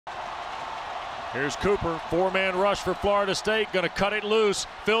Here's Cooper, four-man rush for Florida State, gonna cut it loose.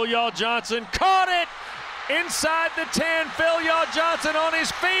 Phulyaw-Johnson caught it inside the 10. Phulyaw-Johnson on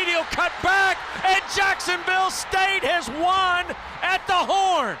his feet, he'll cut back, and Jacksonville State has won at the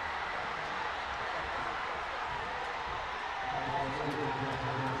Horn.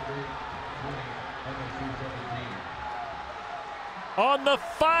 On the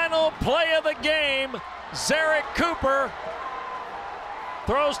final play of the game, Zerrick Cooper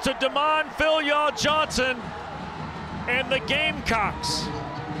throws to Damon Phulyaw-Johnson, and the Gamecocks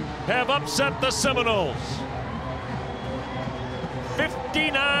have upset the Seminoles.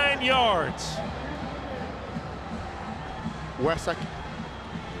 59 yards. Wes,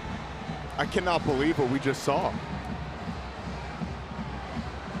 I cannot believe what we just saw.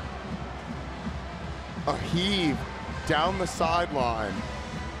 A heave down the sideline,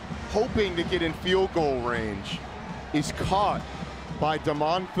 hoping to get in field goal range, is caught by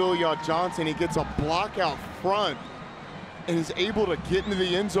Damon Phulyaw-Johnson. He gets a block out front and is able to get into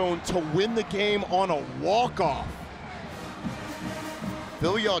the end zone to win the game on a walk-off.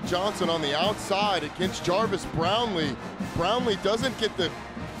 Phulyaw-Johnson on the outside against Jarvis Brownlee. Brownlee doesn't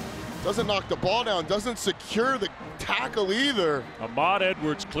knock the ball down, doesn't secure the tackle either. Ahmad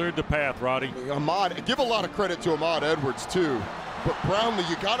Edwards cleared the path, Roddy. Ahmad, give a lot of credit to Ahmad Edwards too. But Brownlee,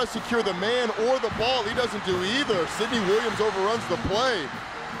 you gotta secure the man or the ball. He doesn't do either. Sidney Williams overruns the play.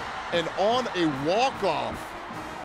 And on a walk-off,